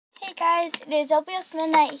Hey guys, it is LPS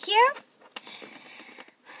Midnight here.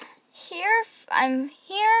 I'm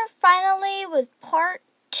here finally with part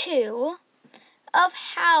 2 of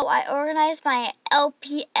how I organize my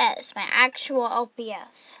LPS, my actual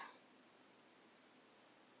LPS.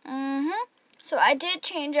 So I did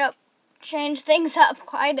change things up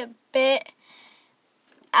quite a bit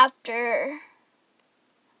after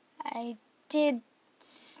I did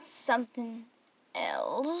something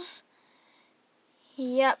else.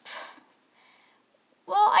 Yep.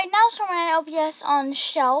 Well, I now store my LPS on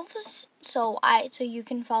shelves, so you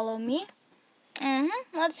can follow me.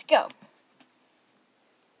 Let's go.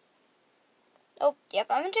 Oh, yep,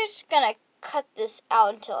 I'm just gonna cut this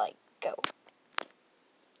out until I go.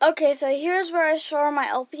 Okay, so here's where I store my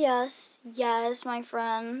LPS. Yes, my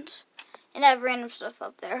friends. And I have random stuff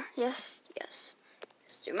up there. Yes.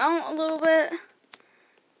 Zoom out a little bit.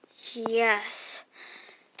 Yes.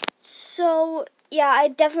 So, yeah, I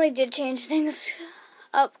definitely did change things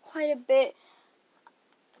up quite a bit.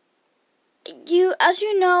 As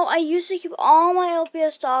you know, I used to keep all my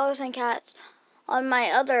LPS dogs and cats on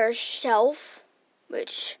my other shelf,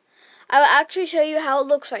 which I will actually show you how it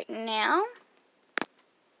looks right now.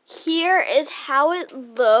 Here is how it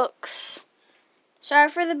looks. Sorry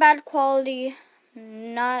for the bad quality.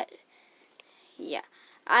 I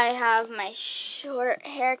have my short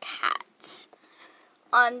hair cats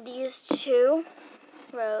on these 2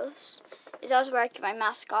 rows. Is also where I keep my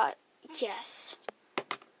mascot. Yes.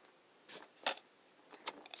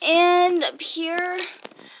 And up here,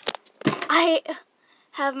 I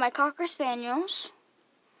have my Cocker Spaniels,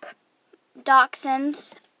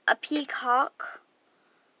 Dachshunds, a peacock,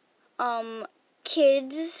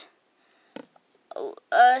 kids,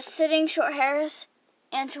 sitting short hairs,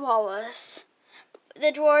 and chihuahuas.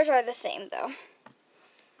 The drawers are the same though.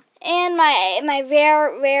 And my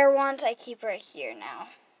rare ones I keep right here now.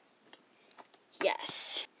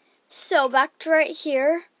 Yes. So back to right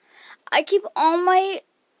here. I keep all my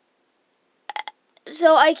okay,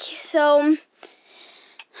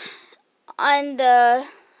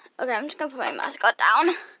 I'm just gonna put my mascot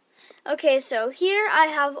down. Okay, so here I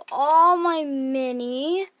have all my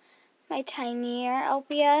tinier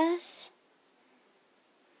LPS.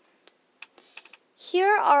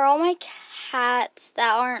 Here are all my cats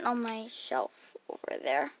that aren't on my shelf over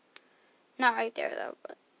there. Not right there though,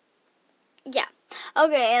 but yeah.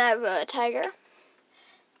 Okay, and I have a tiger.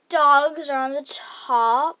 Dogs are on the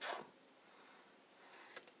top.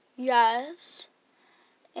 Yes.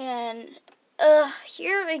 And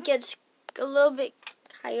here it gets a little bit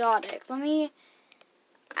chaotic. I'm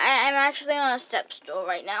actually on a step stool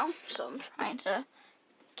right now, so I'm trying to,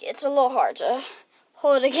 it's a little hard to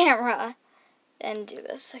hold a camera and do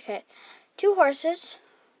this. Okay, 2 horses,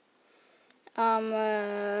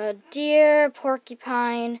 deer,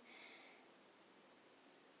 porcupine,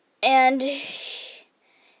 and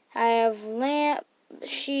I have lamb,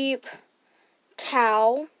 sheep,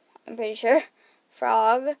 cow, I'm pretty sure,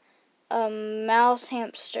 frog, mouse,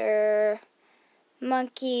 hamster,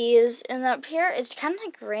 monkeys, and up here it's kind of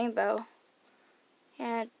like rainbow.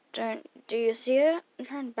 Yeah, do you see it? I'm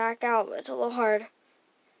trying to back out, but it's a little hard.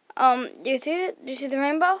 Do you see it? Do you see the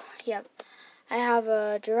rainbow? Yep. I have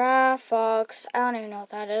a giraffe, fox, I don't even know what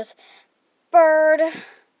that is, bird,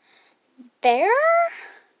 bear,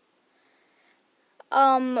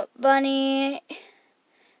 bunny,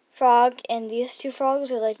 frog, and these 2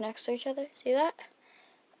 frogs are like next to each other. See that?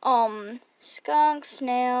 Skunk,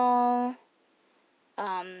 snail,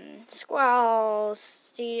 squirrel,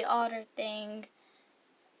 sea otter thing,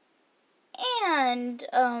 and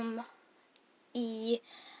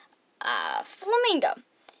flamingo.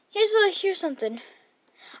 Here's something.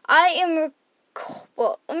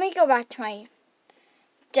 Well, let me go back to my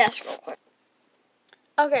desk real quick.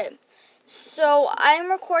 Okay, so I'm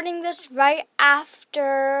recording this right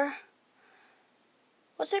after,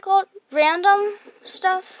 what's it called? Random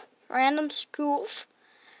stuff? Random Stoof.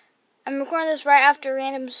 I'm recording this right after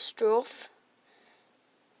Random Stoof.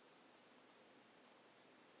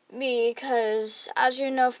 Because, as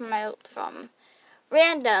you know from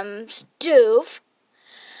Random Stoof,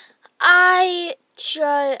 I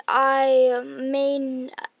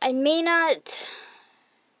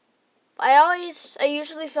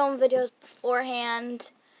usually film videos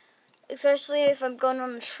beforehand, especially if I'm going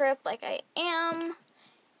on a trip like I am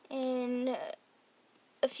in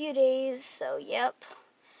a few days, so yep.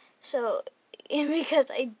 So, and because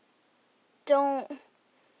I don't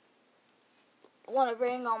want to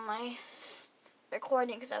bring all my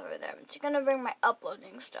recording stuff over there, I'm just going to bring my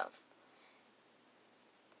uploading stuff.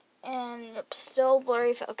 And still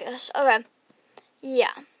blurry focus. Okay.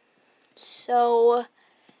 Yeah. So,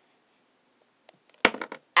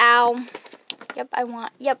 cow.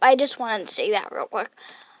 Yep, I just wanted to say that real quick.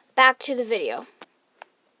 Back to the video.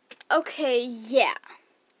 Okay, yeah.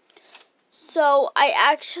 So,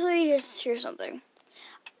 here's something.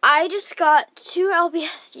 I just got 2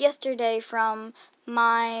 LPS yesterday from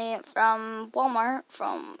Walmart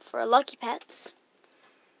for Lucky Pets.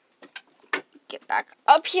 Get back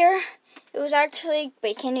up here. It was actually,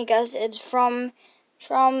 wait, can you guess? It's from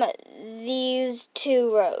these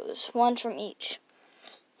 2 rows, one from each.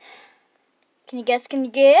 Can you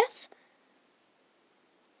guess?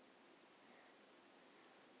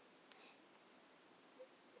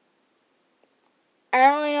 I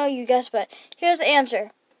don't really know you guessed, but here's the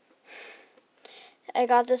answer. I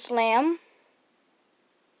got this lamb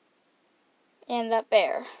and that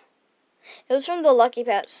bear. It was from the Lucky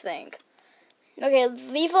Pets thing. Okay,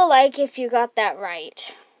 leave a like if you got that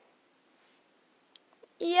right.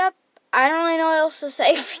 Yep, I don't really know what else to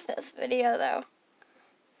say for this video, though.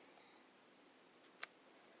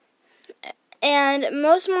 And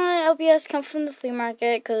most of my LPS come from the flea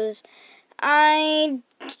market because I'm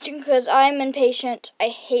impatient. I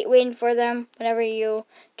hate waiting for them whenever you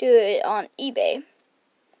do it on eBay.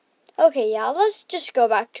 Okay, yeah, let's just go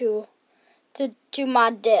back to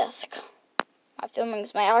my desk.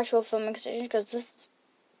 My actual filming station, because this is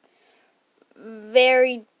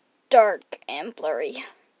very dark and blurry.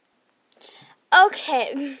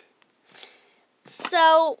 Okay,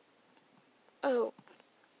 so, oh,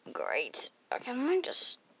 great. Okay, let me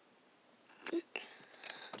just,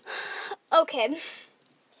 okay,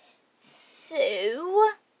 so,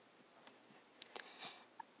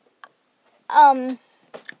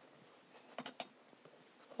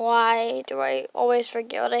 why do I always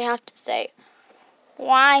forget what I have to say?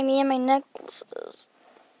 Why me and my necklaces?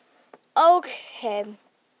 Okay,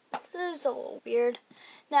 this is a little weird.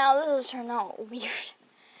 Now, this has turned out weird.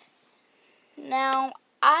 Now,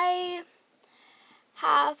 I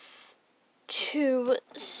have to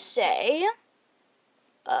say,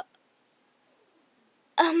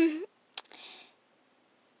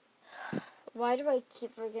 why do I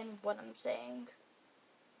keep forgetting what I'm saying?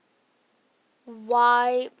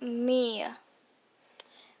 Why me?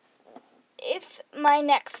 If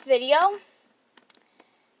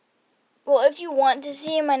you want to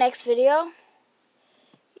see my next video,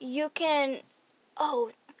 you can, I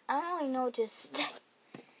don't really know what to say.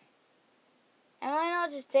 I don't really know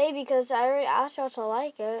what to say because I already asked y'all to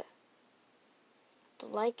like it.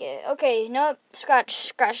 Okay, no,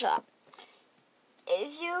 scratch that.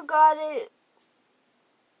 If you got it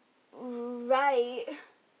right,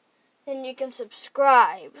 then you can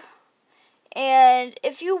subscribe. And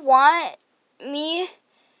if you want me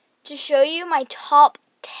to show you my top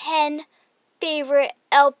 10 favorite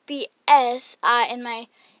LPS in my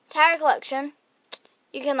entire collection,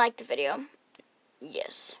 you can like the video.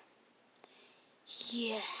 Yes.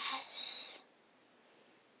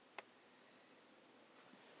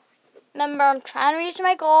 Remember, I'm trying to reach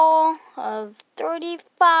my goal of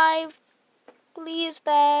 35. Please,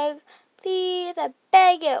 beg. Please, I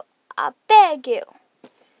beg you. I beg you.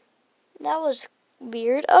 That was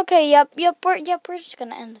weird. Okay, yep, we're just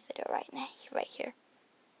gonna end the video right now, right here.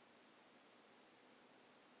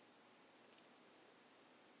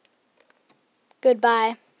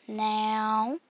 Goodbye. Now.